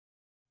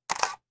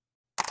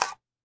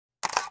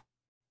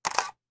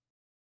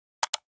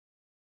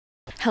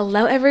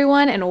Hello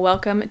everyone and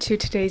welcome to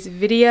today's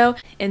video.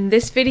 In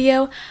this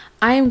video,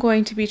 I am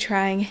going to be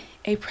trying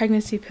a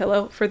pregnancy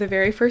pillow for the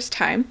very first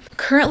time.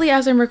 Currently,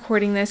 as I'm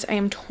recording this, I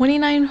am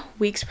 29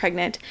 weeks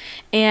pregnant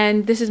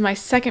and this is my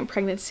second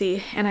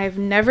pregnancy and I've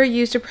never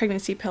used a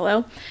pregnancy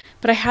pillow,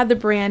 but I had the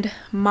brand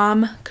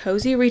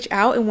MOMCOZY reach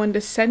out and wanted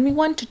to send me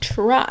one to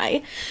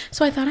try.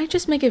 So I thought I'd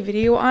just make a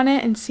video on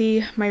it and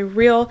see my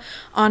real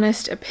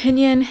honest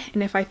opinion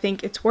and if I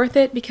think it's worth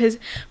it, because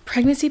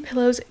pregnancy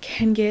pillows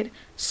can get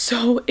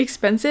so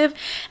expensive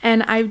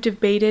and I've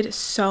debated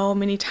so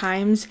many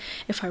times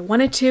if I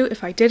wanted to,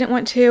 if I didn't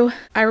want to.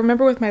 I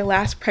remember with my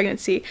last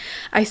pregnancy,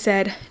 I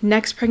said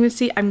next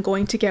pregnancy I'm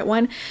going to get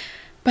one,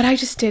 but I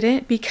just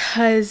didn't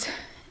because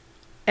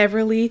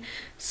Everly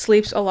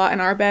sleeps a lot in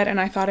our bed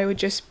and I thought it would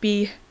just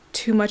be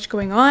too much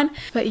going on.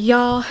 But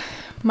y'all,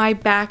 my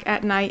back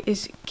at night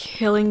is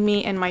killing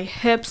me and my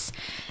hips,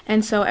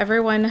 and so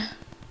everyone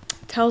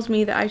tells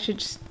me that I should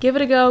just give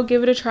it a go,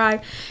 give it a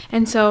try.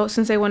 And so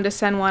since they wanted to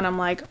send one, I'm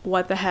like,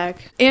 what the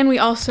heck. And we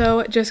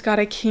also just got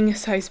a king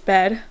size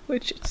bed,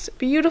 which is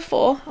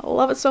beautiful. I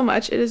love it so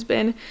much. It has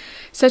been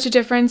such a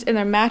difference, and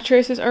their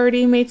mattress has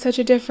already made such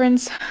a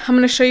difference. I'm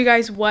going to show you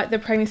guys what the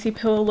pregnancy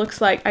pillow looks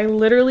like. I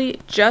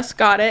literally just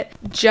got it,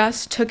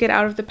 just took it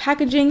out of the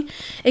packaging.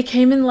 It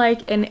came in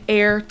like an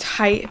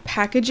airtight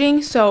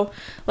packaging, so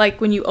like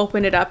when you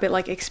open it up, it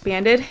like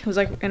expanded. It was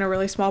like in a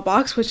really small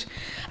box, which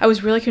I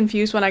was really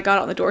confused when I got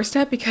it on the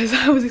doorstep because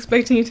I was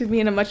expecting it to be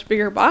in a much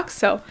bigger box,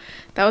 so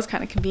that was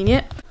kind of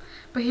convenient.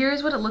 But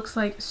here's what it looks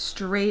like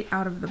straight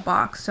out of the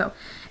box. So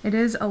it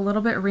is a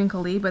little bit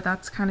wrinkly, but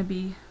that's kind of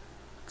be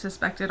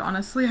suspected.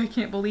 Honestly, I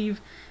can't believe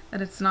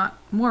that it's not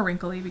more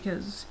wrinkly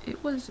because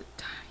it was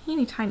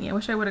tiny. I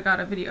wish I would have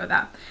got a video of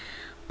that.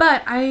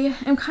 But I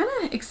am kind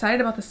of excited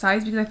about the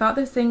size because I thought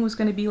this thing was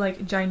going to be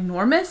like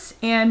ginormous,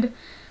 and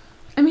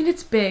I mean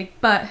it's big,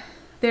 but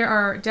there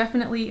are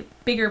definitely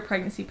bigger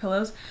pregnancy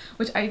pillows,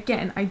 which I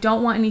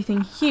don't want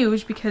anything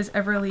huge because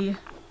Everly,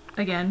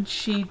 again,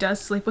 she does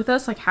sleep with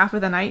us like half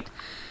of the night.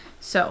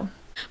 So,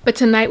 but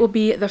tonight will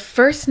be the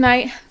first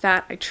night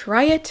that I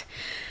try it.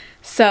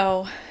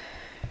 So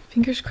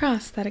fingers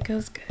crossed that it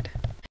goes good.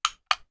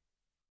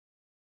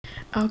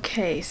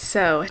 Okay,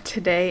 so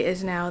today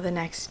is now the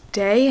next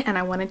day and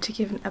I wanted to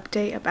give an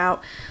update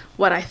about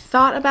what I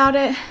thought about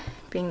it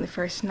being the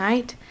first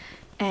night.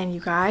 And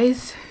you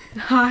guys,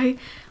 I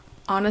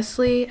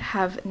honestly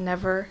have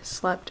never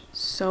slept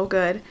so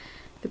good.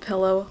 The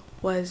pillow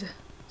was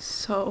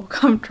so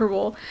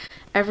comfortable.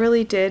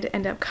 Everly did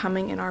end up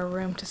coming in our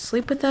room to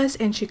sleep with us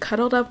and she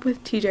cuddled up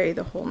with TJ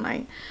the whole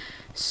night.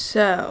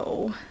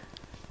 So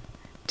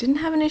didn't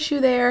have an issue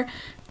there.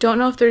 Don't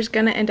know if there's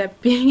gonna end up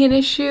being an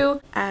issue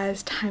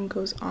as time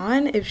goes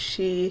on if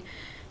she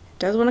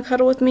does want to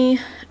cuddle with me.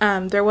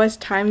 There was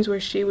times where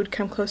she would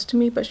come close to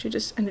me, but she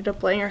just ended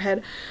up laying her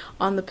head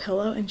on the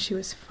pillow and she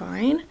was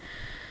fine.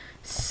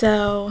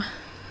 So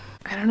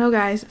I don't know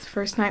guys, the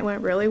first night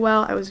went really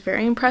well. I was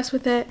very impressed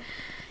with it,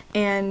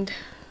 and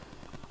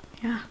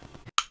yeah.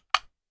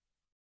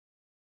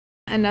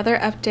 Another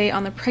update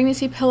on the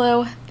pregnancy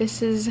pillow.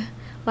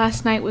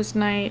 Last night was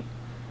night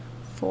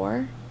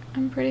 4,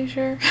 I'm pretty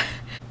sure.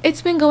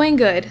 It's been going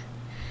good.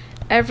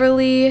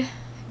 Everly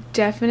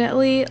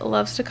definitely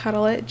loves to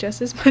cuddle it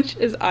just as much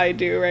as I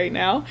do right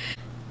now.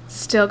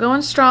 Still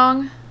going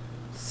strong,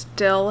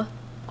 still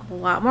a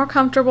lot more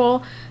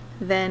comfortable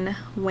than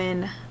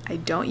when I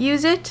don't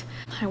use it.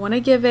 I want to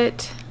give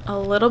it a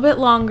little bit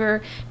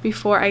longer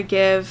before I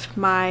give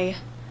my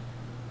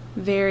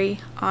very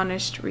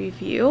honest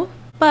review,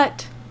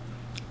 but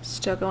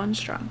still going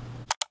strong.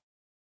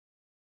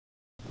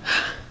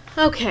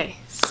 Okay,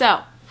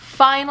 so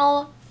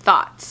final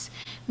thoughts.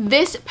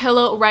 This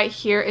pillow right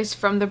here is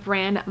from the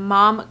brand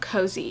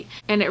MOMCOZY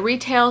and it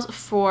retails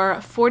for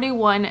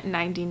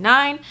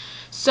 $41.99.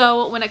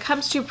 So when it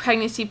comes to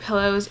pregnancy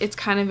pillows, it's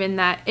kind of in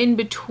that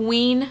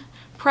in-between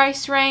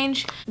price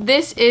range.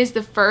 This is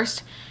the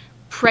first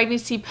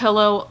pregnancy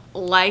pillow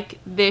like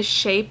this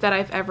shape that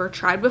I've ever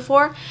tried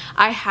before.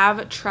 I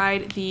have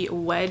tried the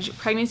wedge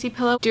pregnancy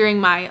pillow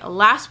during my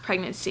last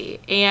pregnancy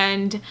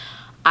and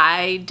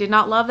I did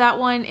not love that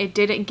one. It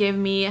didn't give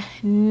me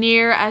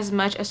near as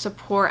much a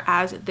support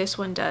as this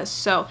one does.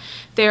 So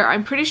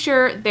I'm pretty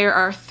sure there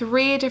are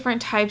 3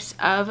 different types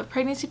of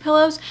pregnancy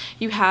pillows.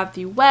 You have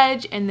the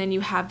wedge, and then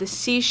you have the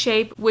C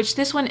shape, which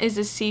this one is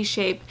the C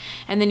shape,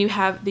 and then you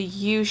have the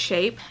U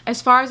shape.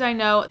 As far as I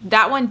know,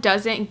 that one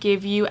doesn't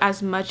give you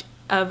as much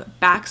of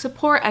back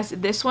support as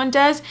this one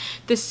does.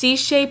 The C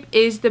shape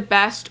is the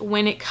best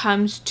when it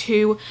comes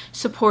to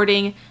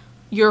supporting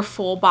your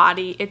full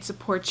body. It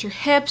supports your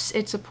hips,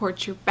 it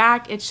supports your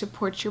back, it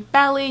supports your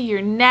belly,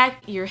 your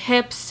neck, your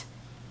hips,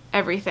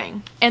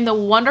 everything. And the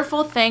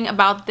wonderful thing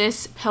about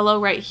this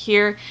pillow right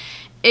here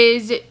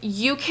is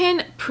you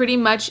can pretty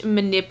much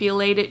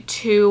manipulate it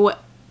to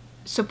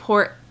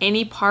support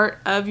any part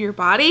of your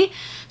body.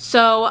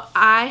 So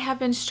I have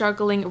been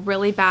struggling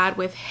really bad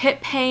with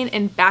hip pain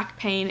and back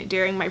pain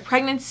during my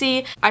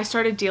pregnancy. I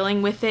started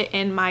dealing with it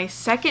in my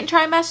second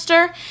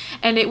trimester,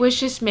 and it was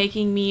just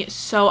making me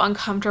so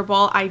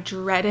uncomfortable. I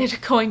dreaded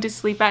going to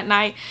sleep at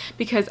night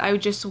because I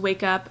would just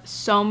wake up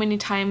so many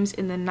times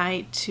in the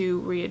night to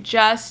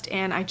readjust,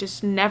 and I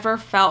just never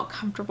felt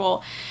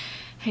comfortable.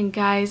 And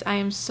guys, I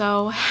am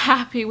so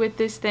happy with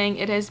this thing.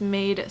 It has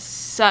made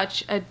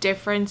such a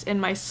difference in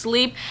my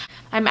sleep.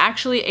 I'm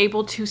actually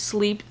able to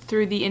sleep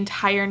through the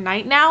entire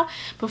night now.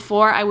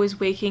 Before, I was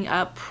waking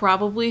up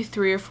probably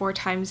 3 or 4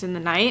 times in the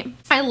night.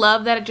 I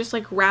love that it just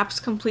like wraps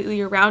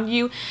completely around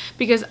you,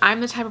 because I'm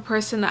the type of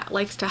person that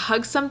likes to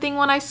hug something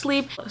when I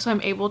sleep, so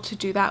I'm able to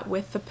do that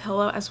with the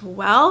pillow as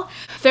well.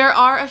 There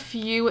are a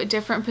few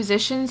different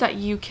positions that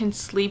you can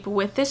sleep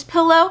with this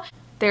pillow.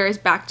 There is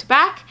back to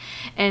back,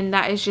 and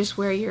that is just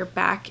where your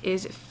back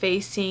is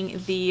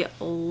facing the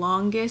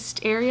longest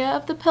area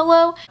of the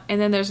pillow. And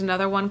then there's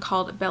another one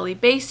called belly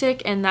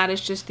basic, and that is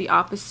just the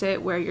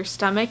opposite, where your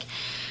stomach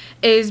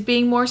is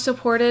being more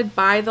supported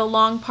by the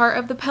long part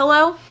of the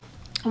pillow.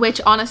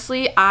 Which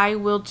honestly, I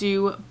will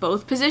do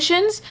both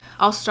positions.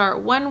 I'll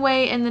start one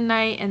way in the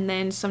night, and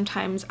then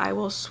sometimes I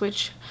will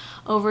switch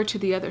over to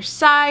the other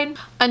side.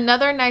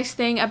 Another nice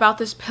thing about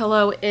this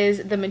pillow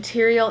is the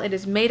material it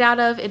is made out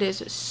of. It is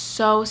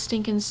so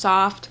stinking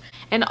soft.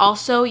 And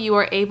also you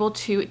are able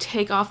to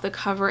take off the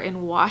cover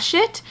and wash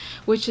it,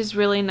 which is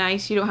really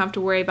nice. You don't have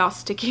to worry about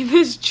sticking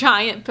this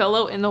giant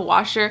pillow in the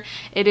washer.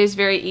 It is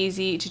very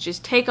easy to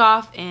just take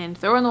off and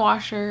throw in the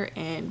washer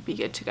and be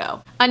good to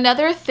go.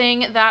 Another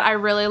thing that I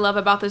really love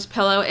about this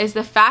pillow is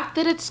the fact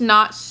that it's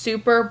not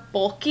super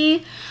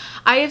bulky.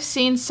 I have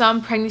seen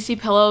some pregnancy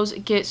pillows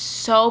get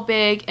so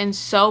big and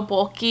so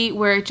bulky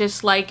where it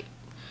just like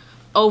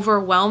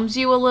overwhelms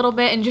you a little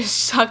bit and just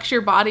sucks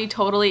your body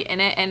totally in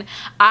it, and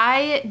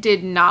I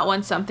did not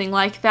want something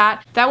like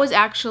that. That was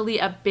actually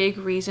a big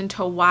reason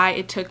to why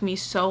it took me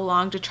so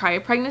long to try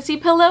a pregnancy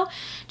pillow,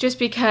 just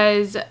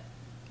because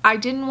I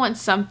didn't want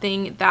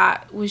something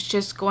that was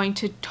just going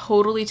to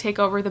totally take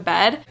over the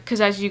bed,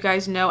 because as you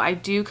guys know, I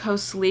do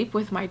co-sleep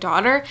with my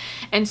daughter,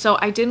 and so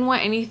I didn't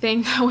want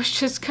anything that was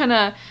just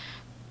gonna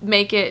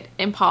make it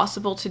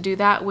impossible to do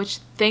that, which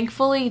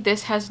thankfully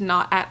this has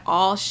not at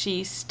all.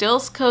 She still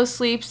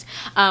co-sleeps.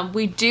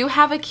 We do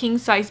have a king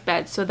size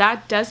bed, so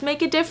that does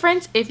make a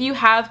difference. If you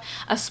have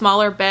a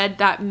smaller bed,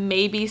 that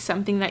may be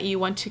something that you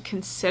want to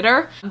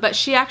consider, but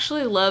she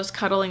actually loves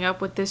cuddling up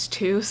with this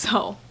too,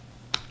 so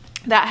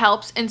that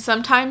helps. And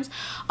sometimes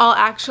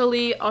I'll show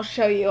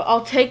you,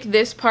 I'll take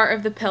this part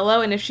of the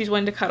pillow, and if she's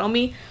wanting to cuddle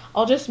me,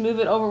 I'll just move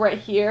it over right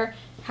here,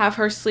 have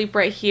her sleep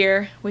right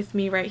here with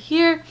me right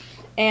here,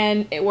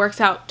 and it works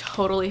out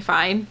totally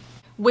fine.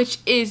 Which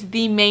is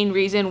the main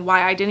reason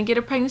why I didn't get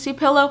a pregnancy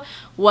pillow,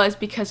 was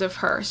because of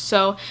her.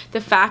 So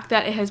the fact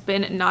that it has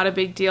been not a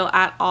big deal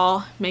at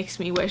all makes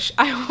me wish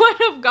I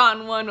would have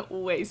gotten one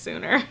way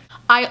sooner.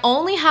 I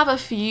only have a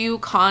few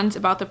cons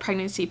about the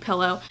pregnancy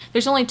pillow.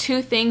 There's only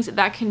 2 things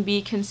that can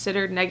be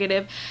considered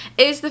negative.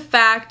 Is the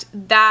fact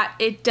that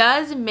it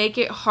does make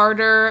it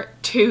harder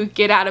to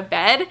get out of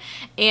bed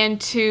and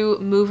to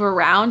move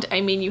around.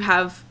 I mean, you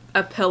have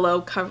a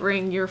pillow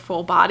covering your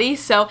full body,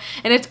 so,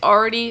 and it's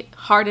already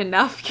hard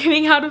enough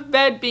getting out of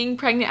bed being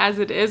pregnant as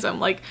it is. I'm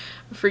like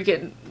a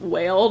freaking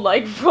whale,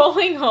 like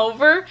rolling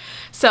over,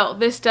 so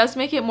this does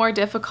make it more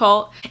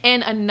difficult.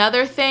 And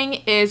another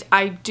thing is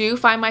I do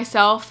find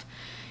myself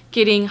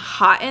getting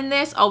hot in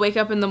this. I'll wake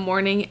up in the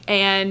morning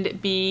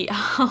and be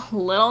a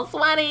little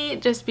sweaty,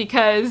 just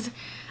because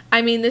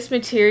I mean, this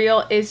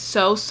material is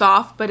so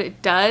soft, but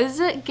it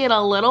does get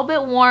a little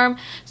bit warm,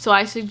 so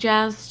I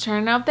suggest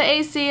turning up the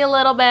AC a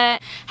little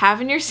bit,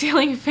 having your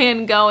ceiling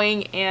fan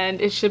going, and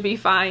it should be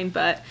fine.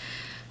 But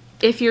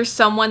if you're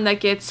someone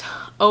that gets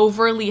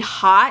overly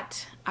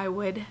hot, I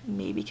would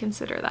maybe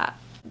consider that.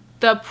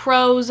 The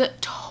pros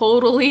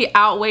totally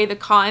outweigh the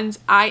cons.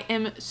 I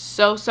am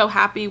so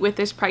happy with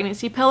this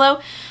pregnancy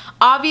pillow.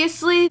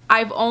 Obviously,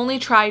 I've only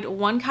tried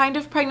one kind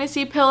of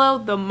pregnancy pillow,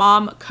 the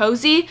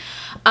MOMCOZY,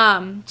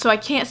 so I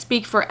can't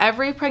speak for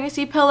every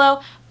pregnancy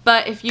pillow,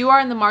 but if you are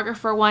in the market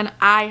for one,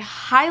 I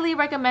highly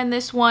recommend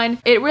this one.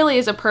 It really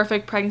is a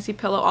perfect pregnancy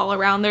pillow all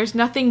around. There's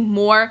nothing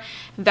more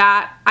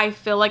that I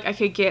feel like I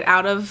could get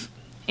out of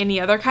any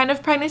other kind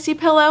of pregnancy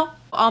pillow.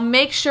 I'll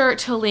make sure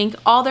to link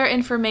all their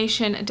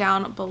information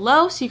down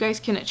below so you guys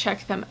can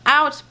check them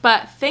out.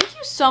 But thank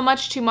you so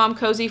much to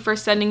MOMCOZY for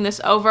sending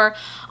this over.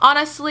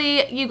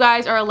 Honestly, you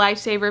guys are a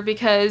lifesaver,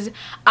 because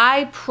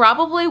I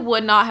probably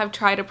would not have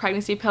tried a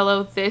pregnancy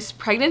pillow this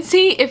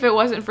pregnancy if it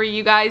wasn't for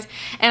you guys.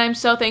 And I'm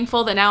so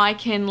thankful that now I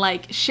can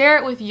like share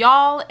it with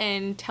y'all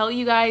and tell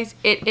you guys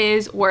it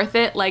is worth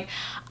it. Like,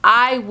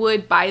 I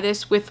would buy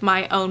this with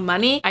my own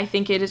money. I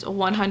think it is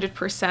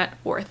 100%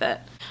 worth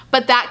it.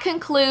 But that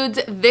concludes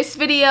this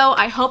video.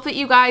 I hope that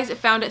you guys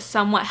found it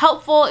somewhat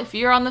helpful if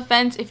you're on the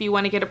fence if you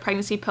want to get a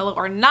pregnancy pillow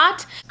or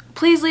not.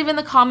 Please leave in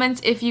the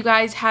comments if you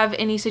guys have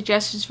any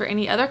suggestions for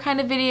any other kind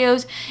of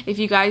videos, if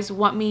you guys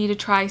want me to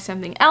try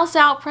something else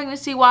out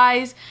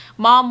pregnancy-wise,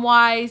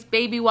 mom-wise,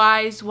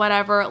 baby-wise,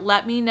 whatever,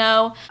 let me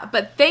know.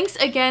 But thanks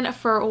again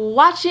for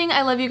watching.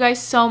 I love you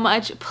guys so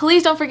much.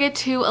 Please don't forget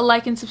to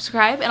like and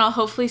subscribe, and I'll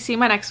hopefully see you in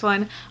my next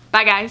one.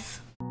 Bye, guys.